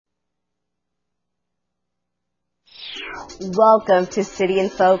Welcome to City in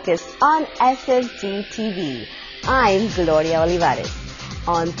Focus on SFG TV. I'm Gloria Olivares.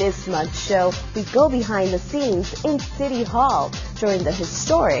 On this month's show, we go behind the scenes in City Hall during the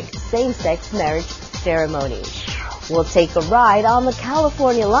historic same-sex marriage ceremony. We'll take a ride on the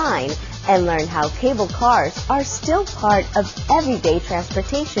California line and learn how cable cars are still part of everyday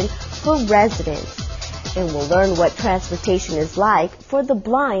transportation for residents. And we'll learn what transportation is like for the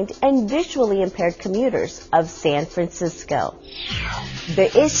blind and visually impaired commuters of San Francisco.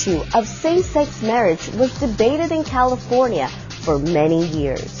 The issue of same-sex marriage was debated in California for many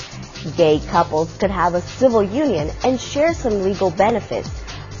years. Gay couples could have a civil union and share some legal benefits,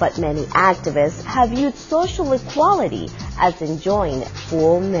 but many activists have viewed social equality as enjoying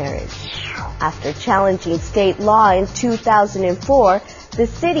full marriage. After challenging state law in 2004, the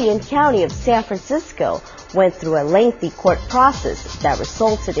city and county of San Francisco went through a lengthy court process that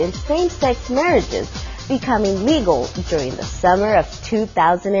resulted in same-sex marriages becoming legal during the summer of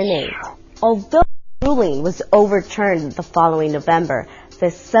 2008. Although the ruling was overturned the following November,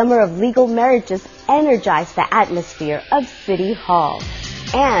 the summer of legal marriages energized the atmosphere of City Hall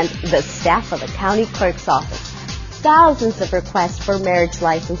and the staff of the county clerk's office. Thousands of requests for marriage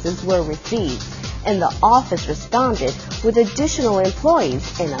licenses were received, and the office responded with additional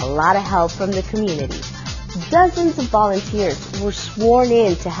employees and a lot of help from the community. Dozens of volunteers were sworn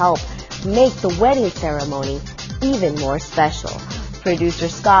in to help make the wedding ceremony even more special. Producer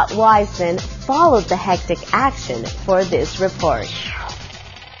Scott Wiseman followed the hectic action for this report.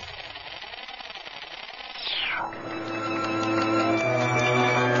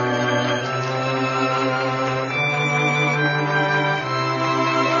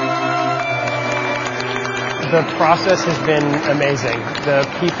 The process has been amazing. The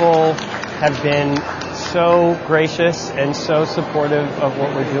people have been so gracious and so supportive of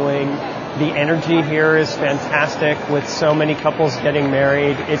what we're doing. The energy here is fantastic with so many couples getting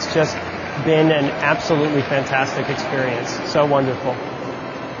married. It's just been an absolutely fantastic experience. So wonderful.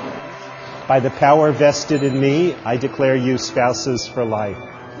 By the power vested in me, I declare you spouses for life.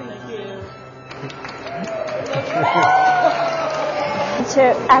 Thank you.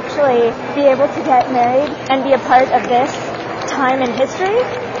 To actually be able to get married and be a part of this time in history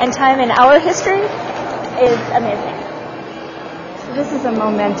and time in our history is amazing. This is a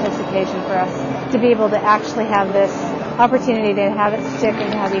momentous occasion for us to be able to actually have this opportunity to have it stick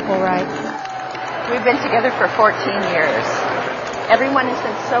and have equal rights. We've been together for 14 years. Everyone has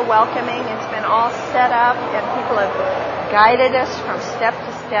been so welcoming. It's been all set up and people have guided us from step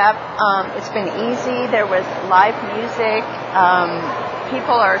to step. It's been easy. There was live music.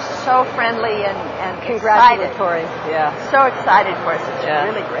 People are so friendly and congratulatory. Excited. Yeah. So excited for us. It's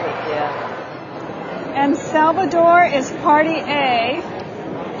really great. Yeah. And Salvador is Party A,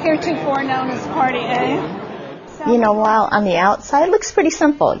 heretofore known as Party A. You know, while on the outside it looks pretty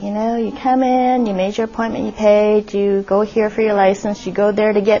simple. You know, you come in, you made your appointment, you paid, you go here for your license, you go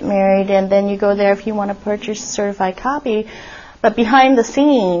there to get married, and then you go there if you want to purchase a certified copy. But behind the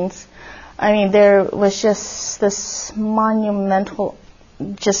scenes, I mean, there was just this monumental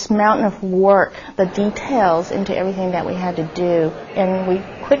mountain of work, the details into everything that we had to do. And we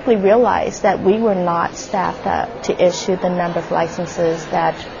quickly realized that we were not staffed up to issue the number of licenses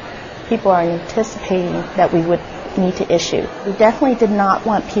that people are anticipating that we would need to issue. We definitely did not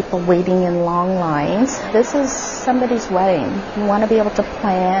want people waiting in long lines. This is somebody's wedding. You want to be able to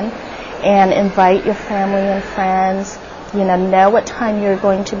plan and invite your family and friends. You know what time you're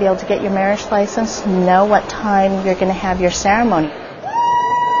going to be able to get your marriage license, know what time you're going to have your ceremony.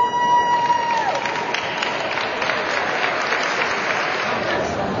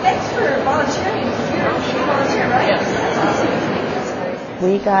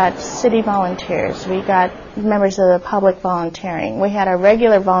 We got city volunteers. We got members of the public volunteering. We had our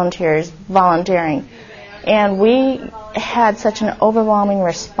regular volunteers volunteering. And we had such an overwhelming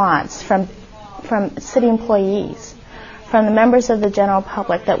response from city employees, from the members of the general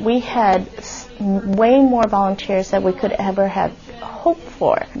public, that we had way more volunteers than we could ever have hoped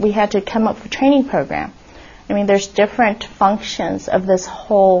for. We had to come up with a training program. I mean, there's different functions of this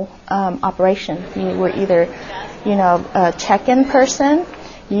whole operation. You were either, a check-in person,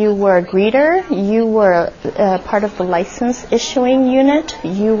 you were a greeter, you were part of the license issuing unit,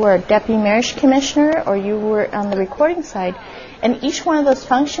 you were a deputy marriage commissioner, or you were on the recording side. And each one of those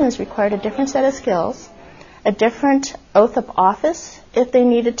functions required a different set of skills, a different oath of office if they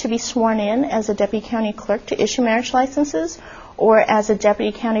needed to be sworn in as a deputy county clerk to issue marriage licenses, or as a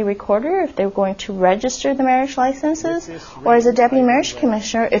deputy county recorder if they were going to register the marriage licenses, or as a deputy marriage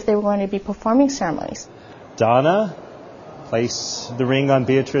commissioner if they were going to be performing ceremonies. Donna, place the ring on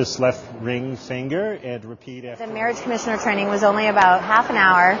Beatrice's left ring finger and repeat after. The marriage commissioner training was only about half an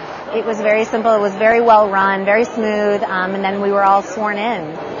hour. It was very simple. It was very well run, very smooth, and then we were all sworn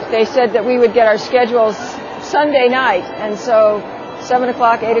in. They said that we would get our schedules Sunday night, and so 7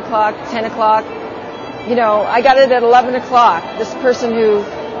 o'clock, 8 o'clock, 10 o'clock. You know, I got it at 11 o'clock. This person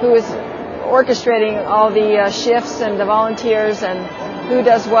who is orchestrating all the shifts and the volunteers and who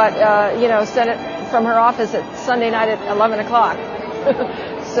does what, sent it from her office at Sunday night at 11 o'clock.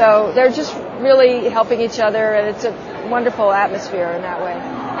 So they're just really helping each other, and it's a wonderful atmosphere in that way.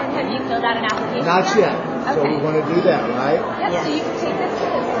 And have you filled out an application? Not yet. Okay. So we want to do that, right? Yep, yes. So you can take this.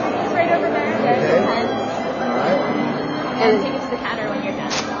 It's right over there. There's the pen. All right. And take it to the counter when you're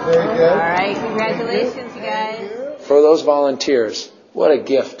done. Very good. All right. Congratulations, you guys. For those volunteers, what a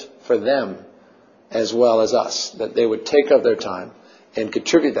gift for them as well as us, that they would take up their time and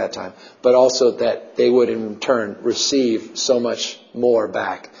contribute that time, but also that they would in turn receive so much more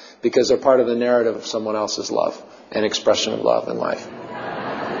back because they're part of the narrative of someone else's love and expression of love in life.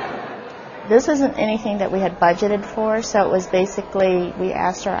 This isn't anything that we had budgeted for, so it was basically we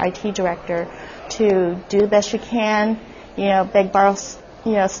asked our IT director to do the best you can, beg, borrow,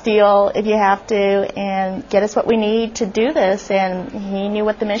 steal if you have to, and get us what we need to do this. And he knew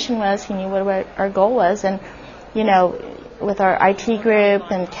what the mission was. He knew what our goal was. And, with our IT group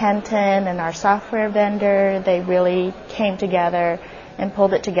and Kenton and our software vendor, they really came together and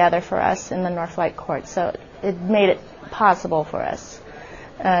pulled it together for us in the Northlight Court. So it made it possible for us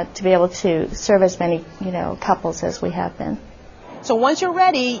to be able to serve as many, couples as we have been. So once you're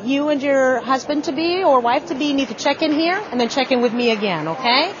ready, you and your husband-to-be or wife-to-be need to check in here and then check in with me again,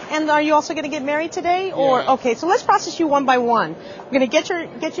 okay? And are you also going to get married today? Or okay, so let's process you one by one. We're going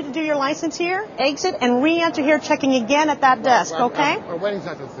to get you to do your license here, exit, and re-enter here, checking again at that desk, okay? Our wedding's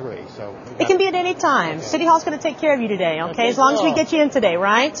not till 3, so... It can be at any time. Okay. City Hall's going to take care of you today, okay? As long as we get you in today,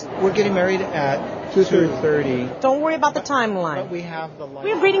 right? We're getting married at 2:30. Don't worry about the timeline. But we have the light.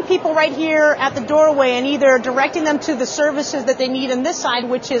 We're greeting people right here at the doorway and either directing them to the services that they need on this side,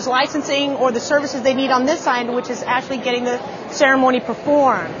 which is licensing, or the services they need on this side, which is actually getting the ceremony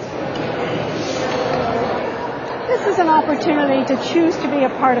performed. This is an opportunity to choose to be a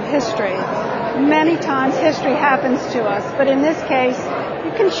part of history. Many times history happens to us, but in this case,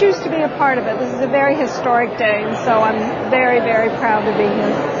 you can choose to be a part of it. This is a very historic day, and so I'm very, very proud to be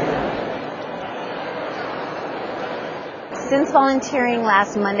here. Since volunteering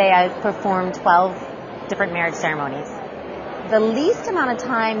last Monday, I've performed 12 different marriage ceremonies. The least amount of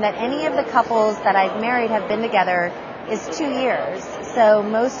time that any of the couples that I've married have been together is 2 years. So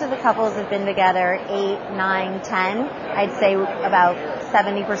most of the couples have been together 8, 9, 10. I'd say about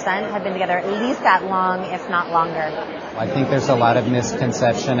 70% have been together at least that long, if not longer. I think there's a lot of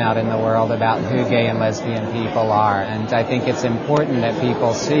misconception out in the world about who gay and lesbian people are, and I think it's important that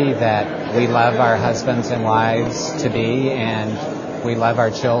people see that we love our husbands and wives to be, and we love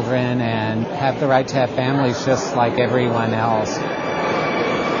our children and have the right to have families just like everyone else.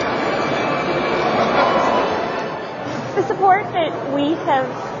 The support that we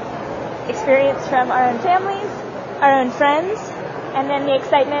have experienced from our own families, our own friends, and then the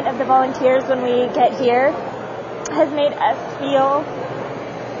excitement of the volunteers when we get here has made us feel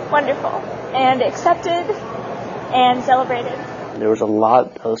wonderful and accepted and celebrated. There was a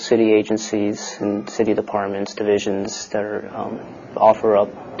lot of city agencies and city departments, divisions that offer up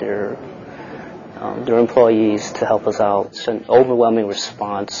their employees to help us out. It's an overwhelming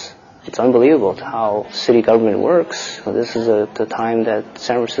response. It's unbelievable how city government works. This is the time that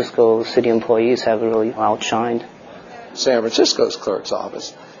San Francisco city employees have really outshined. San Francisco's clerk's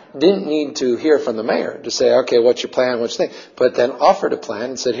office didn't need to hear from the mayor to say, okay, what's your plan, what's your thing, but then offered a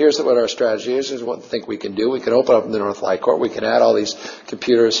plan and said, here's what our strategy is, here's what we think we can do. We can open up the Northlight Court, we can add all these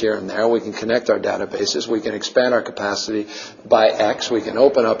computers here and there, we can connect our databases, we can expand our capacity by X, we can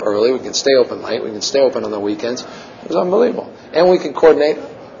open up early, we can stay open late, we can stay open on the weekends. It was unbelievable. And we can coordinate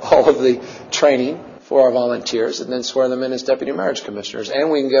all of the training for our volunteers and then swear them in as deputy marriage commissioners. And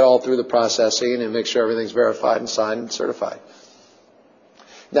we can get all through the processing and make sure everything's verified and signed and certified.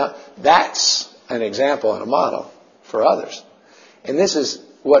 Now, that's an example and a model for others. And this is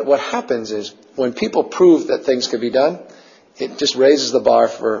what happens is when people prove that things can be done, it just raises the bar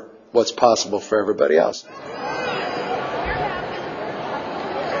for what's possible for everybody else.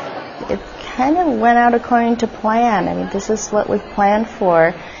 It kind of went out according to plan. I mean, this is what we planned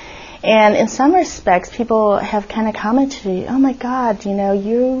for. And in some respects, people have kind of commented, oh my God,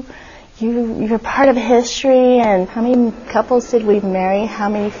 you're part of history, and how many couples did we marry? How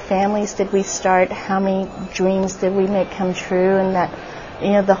many families did we start? How many dreams did we make come true? And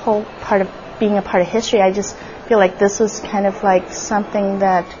that, the whole part of being a part of history, I just feel like this was kind of like something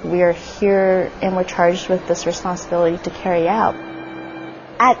that we're here and we're charged with this responsibility to carry out.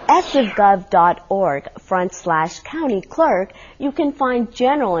 At sfgov.org/county clerk, you can find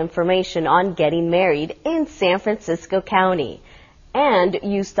general information on getting married in San Francisco County, and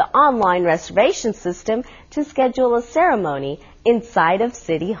use the online reservation system to schedule a ceremony inside of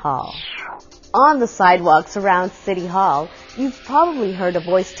City Hall. On the sidewalks around City Hall, you've probably heard a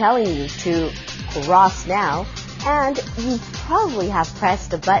voice telling you to cross now, and you probably have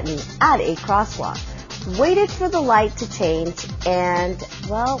pressed a button at a crosswalk, waited for the light to change, and,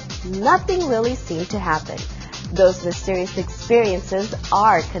 well, nothing really seemed to happen. Those mysterious experiences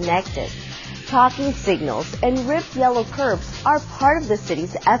are connected. Talking signals and ripped yellow curbs are part of the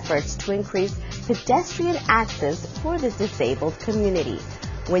city's efforts to increase pedestrian access for the disabled community.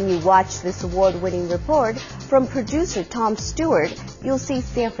 When you watch this award-winning report from producer Tom Stewart, you'll see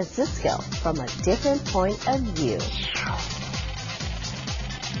San Francisco from a different point of view.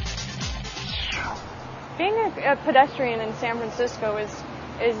 Being a pedestrian in San Francisco is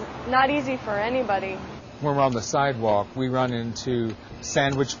not easy for anybody. When we're on the sidewalk, we run into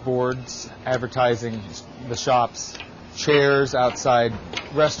sandwich boards advertising the shops, chairs outside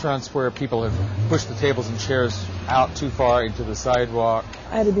restaurants where people have pushed the tables and chairs out too far into the sidewalk.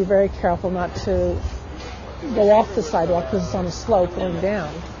 I had to be very careful not to go off the sidewalk because it's on a slope going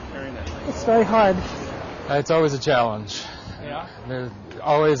down. It's very hard. It's always a challenge. Yeah. There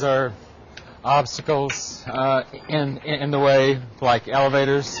always are obstacles in the way, like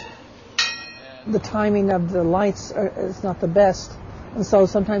elevators. The timing of the lights is not the best, and so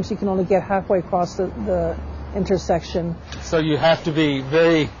sometimes you can only get halfway across the intersection. So you have to be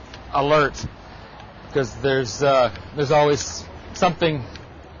very alert because there's always something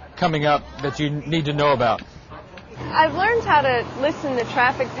coming up that you need to know about. I've learned how to listen to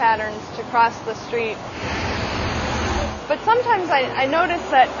traffic patterns to cross the street. But sometimes I notice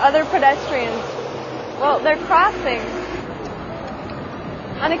that other pedestrians, well, they're crossing.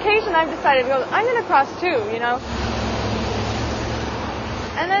 On occasion, I've decided to go, I'm going to cross too, you know.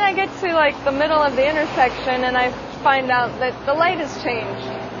 And then I get to, like, the middle of the intersection, and I find out that the light has changed.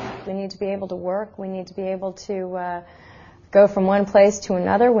 We need to be able to work. We need to be able to go from one place to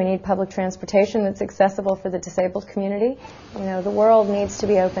another. We need public transportation that's accessible for the disabled community. You know, the world needs to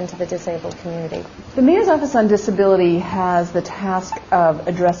be open to the disabled community. The Mayor's Office on Disability has the task of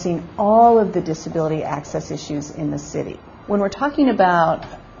addressing all of the disability access issues in the city. When we're talking about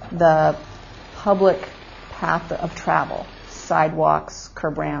the public path of travel, sidewalks,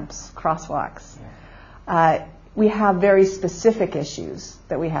 curb ramps, crosswalks, we have very specific issues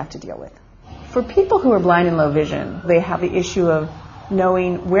that we have to deal with. For people who are blind and low vision, they have the issue of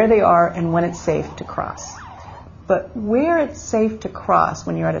knowing where they are and when it's safe to cross. But where it's safe to cross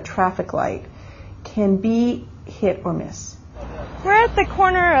when you're at a traffic light can be hit or miss. We're at the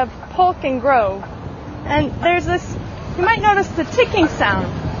corner of Polk and Grove, and there's this, you might notice the ticking sound.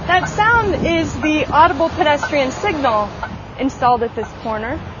 That sound is the audible pedestrian signal installed at this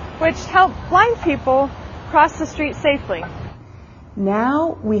corner, which help blind people cross the street safely.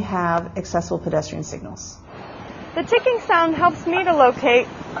 Now we have accessible pedestrian signals. The ticking sound helps me to locate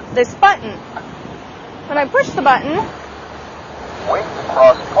this button. When I push the button, wait to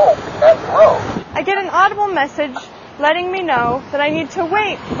cross Polk at Grove. I get an audible message letting me know that I need to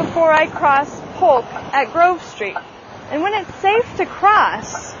wait before I cross Polk at Grove Street. And when it's safe to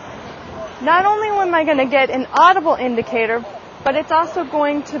cross, not only am I going to get an audible indicator, but it's also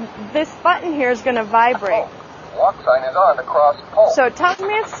going to, this button here is going to vibrate. Walk sign is on to cross Polk. So it tells me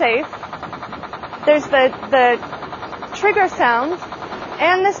it's safe. There's the trigger sound,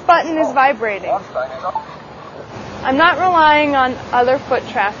 and this button is vibrating. Walk sign is on. I'm not relying on other foot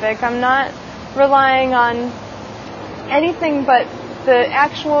traffic. I'm not relying on anything but the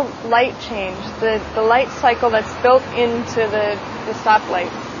actual light change, the light cycle that's built into the stoplight.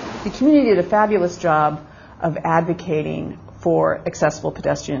 The community did a fabulous job of advocating for accessible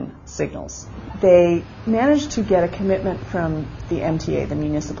pedestrian signals. They managed to get a commitment from the MTA, the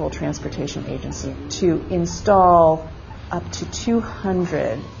Municipal Transportation Agency, to install up to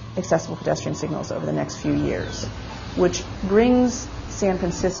 200 accessible pedestrian signals over the next few years, which brings San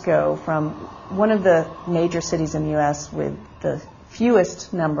Francisco from one of the major cities in the U.S. with the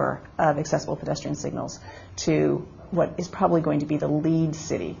fewest number of accessible pedestrian signals to what is probably going to be the lead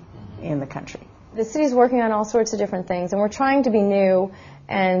city in the country. The city's working on all sorts of different things, and we're trying to be new,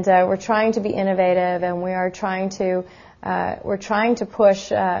 and we're trying to be innovative, and we're trying to push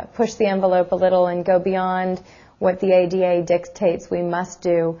the envelope a little and go beyond what the ADA dictates we must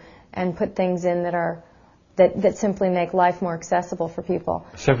do, and put things in that that simply make life more accessible for people.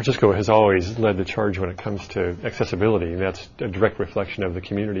 San Francisco has always led the charge when it comes to accessibility, and that's a direct reflection of the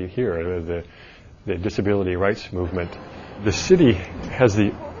community here, the disability rights movement. The city has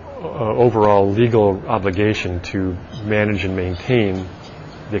the overall legal obligation to manage and maintain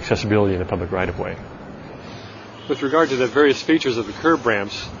the accessibility in the public right-of-way. With regard to the various features of the curb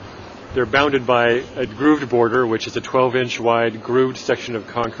ramps, they're bounded by a grooved border, which is a 12-inch wide grooved section of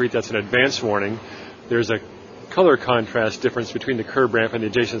concrete. That's an advance warning. There's a color contrast difference between the curb ramp and the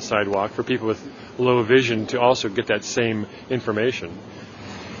adjacent sidewalk for people with low vision to also get that same information.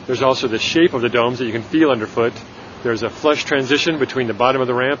 There's also the shape of the domes that you can feel underfoot. There's a flush transition between the bottom of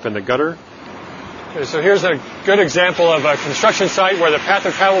the ramp and the gutter. Okay, so here's a good example of a construction site where the path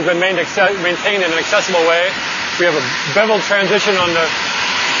of travel has been maintained in an accessible way. We have a beveled transition on the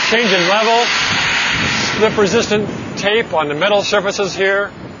change in level, slip-resistant tape on the metal surfaces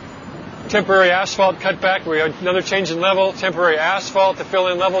here, temporary asphalt cutback. We have another change in level, temporary asphalt to fill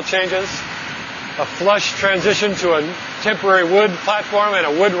in level changes, a flush transition to a temporary wood platform and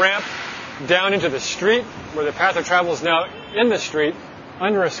a wood ramp down into the street, where the path of travel is now in the street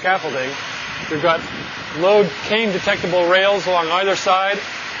under a scaffolding. We've got load cane detectable rails along either side.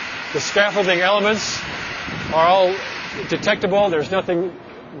 The scaffolding elements are all detectable. There's nothing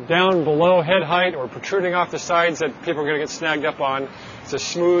down below head height or protruding off the sides that people are going to get snagged up on. It's a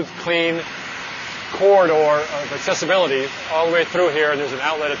smooth, clean corridor of accessibility all the way through here, and there's an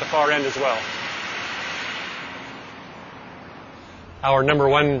outlet at the far end as well. Our number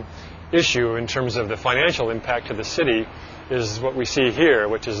one issue in terms of the financial impact to the city is what we see here,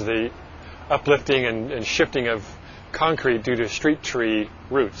 which is the uplifting and shifting of concrete due to street tree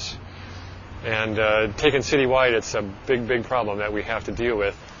roots. And taken citywide, it's a big, big problem that we have to deal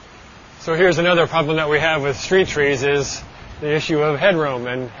with. So here's another problem that we have with street trees is the issue of headroom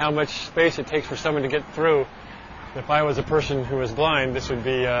and how much space it takes for someone to get through. If I was a person who was blind, this would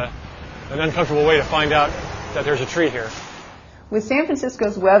be an uncomfortable way to find out that there's a tree here. With San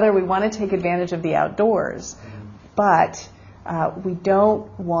Francisco's weather, we want to take advantage of the outdoors, but we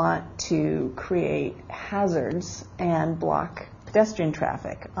don't want to create hazards and block pedestrian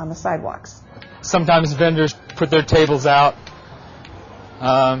traffic on the sidewalks. Sometimes vendors put their tables out,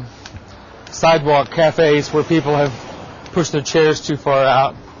 sidewalk cafes where people have pushed their chairs too far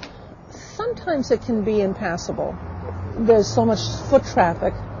out. Sometimes it can be impassable. There's so much foot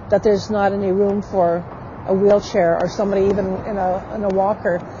traffic that there's not any room for a wheelchair or somebody even in a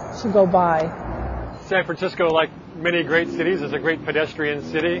walker to go by. San Francisco, like many great cities, is a great pedestrian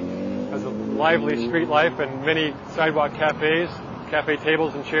city, has a lively street life and many sidewalk cafes, cafe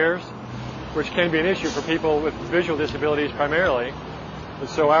tables and chairs, which can be an issue for people with visual disabilities primarily. And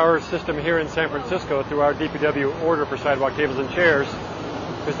so our system here in San Francisco, through our DPW order for sidewalk tables and chairs,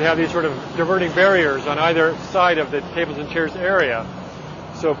 is to have these sort of diverting barriers on either side of the tables and chairs area.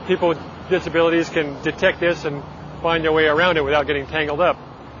 So people with disabilities can detect this and find their way around it without getting tangled up.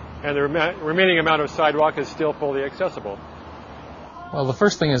 And the remaining amount of sidewalk is still fully accessible. Well, the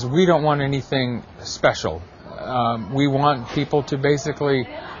first thing is we don't want anything special. We want people to basically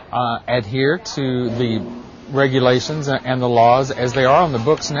adhere to the regulations and the laws as they are on the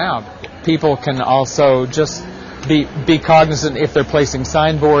books now. People can also just be cognizant if they're placing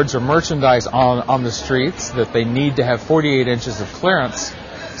signboards or merchandise on the streets that they need to have 48 inches of clearance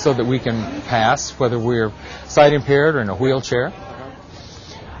so that we can pass, whether we're sight impaired or in a wheelchair.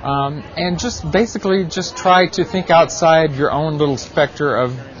 And just basically just try to think outside your own little specter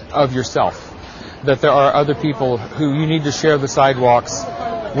of yourself, that there are other people who you need to share the sidewalks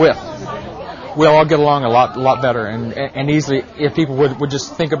with. We'll all get along a lot better and easily if people would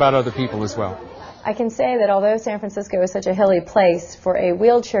just think about other people as well. I can say that although San Francisco is such a hilly place for a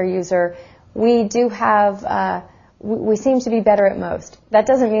wheelchair user, we do have, we seem to be better at most. That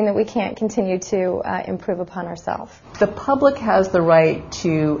doesn't mean that we can't continue to improve upon ourselves. The public has the right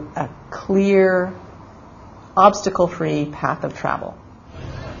to a clear, obstacle-free path of travel.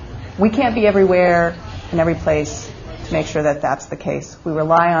 We can't be everywhere in every place to make sure that that's the case. We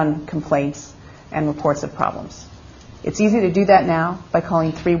rely on complaints and reports of problems. It's easy to do that now by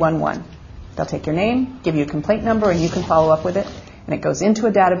calling 311. They'll take your name, give you a complaint number, and you can follow up with it. And it goes into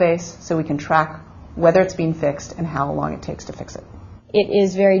a database so we can track whether it's being fixed and how long it takes to fix it. It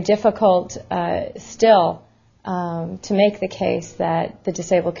is very difficult still to make the case that the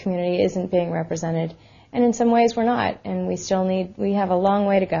disabled community isn't being represented. And in some ways we're not, and we have a long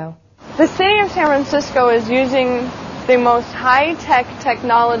way to go. The city of San Francisco is using the most high-tech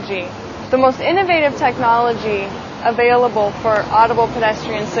technology, the most innovative technology available for audible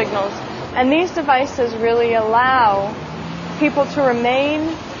pedestrian signals. And these devices really allow people to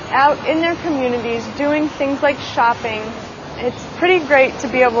remain out in their communities doing things like shopping. It's pretty great to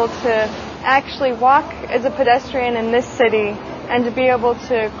be able to actually walk as a pedestrian in this city and to be able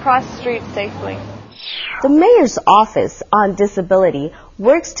to cross streets safely. The Mayor's Office on Disability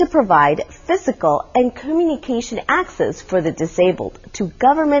works to provide physical and communication access for the disabled to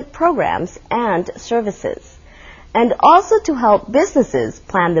government programs and services, and also to help businesses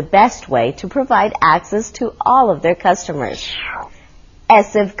plan the best way to provide access to all of their customers.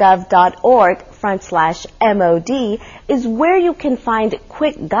 sfgov.org/MOD is where you can find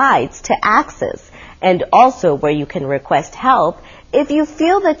quick guides to access, and also where you can request help if you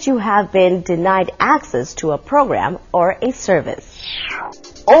feel that you have been denied access to a program or a service.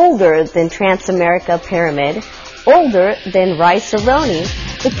 Older than Transamerica Pyramid, older than Rice-A-Roni,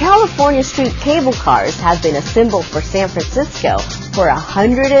 the California Street cable cars have been a symbol for San Francisco for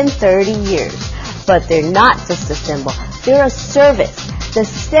 130 years. But they're not just a symbol, they're a service. The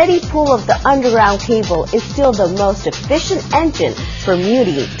steady pull of the underground cable is still the most efficient engine for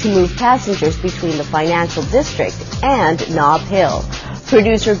Muti to move passengers between the financial district and Nob Hill.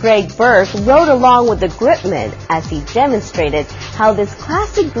 Producer Greg Burke rode along with the Gripman as he demonstrated how this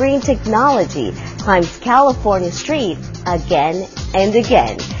classic green technology climbs California Street again and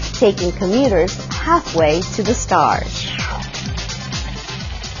again, taking commuters halfway to the stars.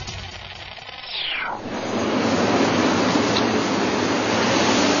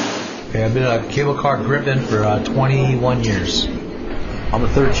 Okay, I've been a cable car Gripman for 21 years. I'm a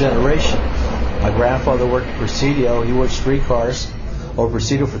third generation. My grandfather worked at Presidio. He worked streetcars over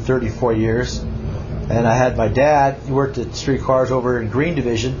Presidio for 34 years. And I had my dad, he worked at streetcars over in Green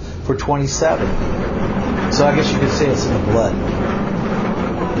Division for 27. So I guess you could say it's in the blood.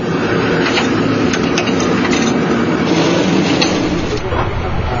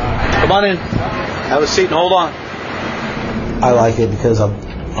 Come on in. Have a seat and hold on. I like it because I'm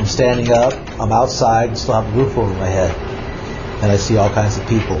standing up, I'm outside, still have a roof over my head, and I see all kinds of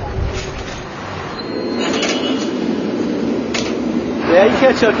people. Yeah, you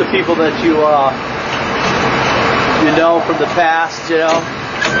catch up to people that you know from the past,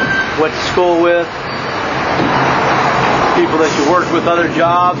 went to school with, people that you worked with other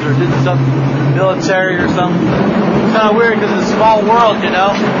jobs or did something military or something. It's kind of weird because it's a small world,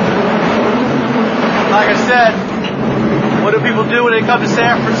 Like I said, what do people do when they come to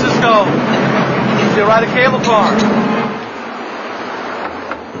San Francisco? They ride a cable car.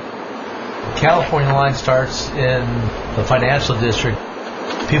 California line starts in the financial district.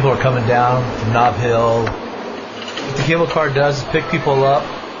 People are coming down from Nob Hill. What the cable car does is pick people up,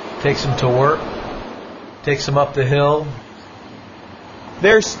 takes them to work, takes them up the hill.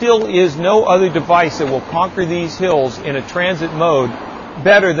 There still is no other device that will conquer these hills in a transit mode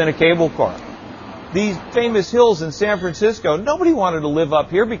better than a cable car. These famous hills in San Francisco, nobody wanted to live up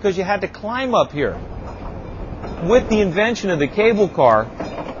here because you had to climb up here. With the invention of the cable car,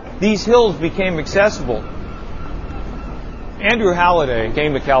 these hills became accessible. Andrew Halliday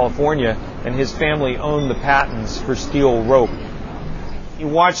came to California and his family owned the patents for steel rope. He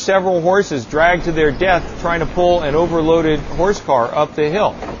watched several horses dragged to their death trying to pull an overloaded horse car up the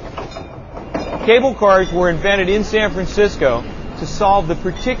hill. Cable cars were invented in San Francisco to solve the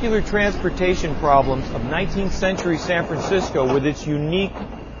particular transportation problems of 19th century San Francisco with its unique,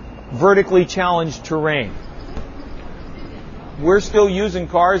 vertically challenged terrain. We're still using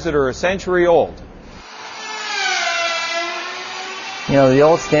cars that are a century old. The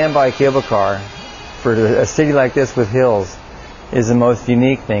old standby cable car for a city like this with hills is the most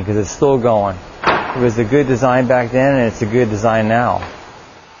unique thing because it's still going. It was a good design back then and it's a good design now.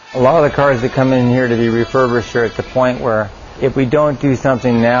 A lot of the cars that come in here to be refurbished are at the point where if we don't do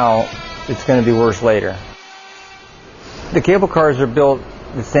something now, it's going to be worse later. The cable cars are built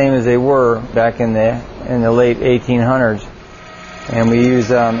the same as they were back in the late 1800s, and we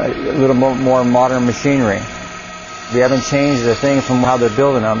use a little more modern machinery. We haven't changed a thing from how they're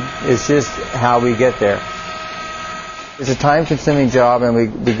building them. It's just how we get there. It's a time-consuming job, and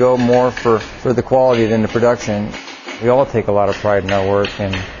we go more for the quality than the production. We all take a lot of pride in our work,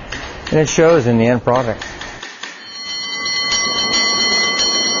 and it shows in the end product.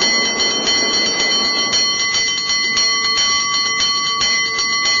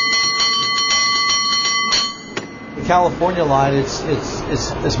 The California line,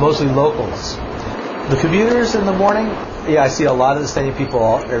 it's mostly locals. The commuters in the morning, I see a lot of the same people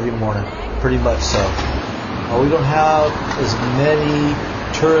every morning, pretty much so. We don't have as many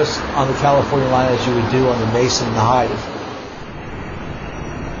tourists on the California line as you would do on the Mason and the Hyde.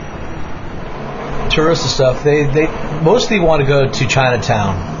 Tourists and stuff, they mostly want to go to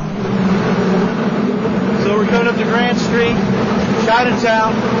Chinatown. So we're going up to Grand Street.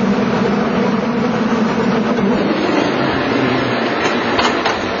 Chinatown.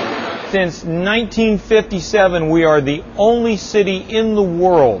 Since 1957, we are the only city in the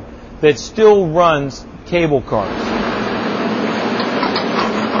world that still runs cable cars.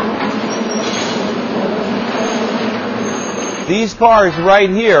 These cars right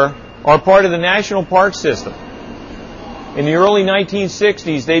here are part of the National Park System. In the early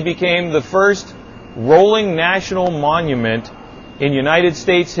 1960s, they became the first rolling national monument in United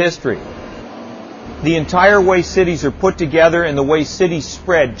States history. The entire way cities are put together and the way cities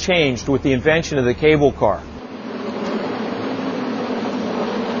spread changed with the invention of the cable car.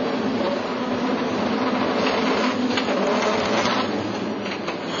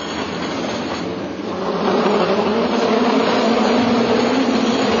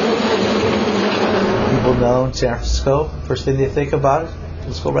 People know in San Francisco, first thing they think about it,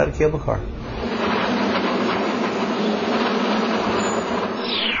 let's go ride a cable car.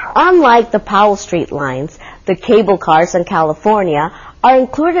 Unlike the Powell Street lines, the cable cars in California are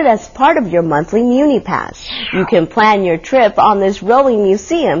included as part of your monthly Muni Pass. You can plan your trip on this rolling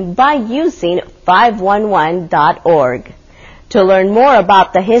museum by using 511.org. To learn more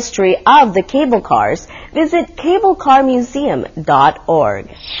about the history of the cable cars, visit cablecarmuseum.org.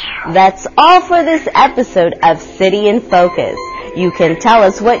 That's all for this episode of City in Focus. You can tell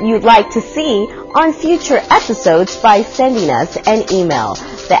us what you'd like to see on future episodes by sending us an email.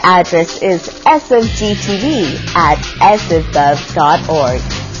 The address is sfgtv@sfgov.org.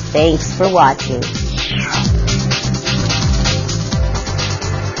 Thanks for watching.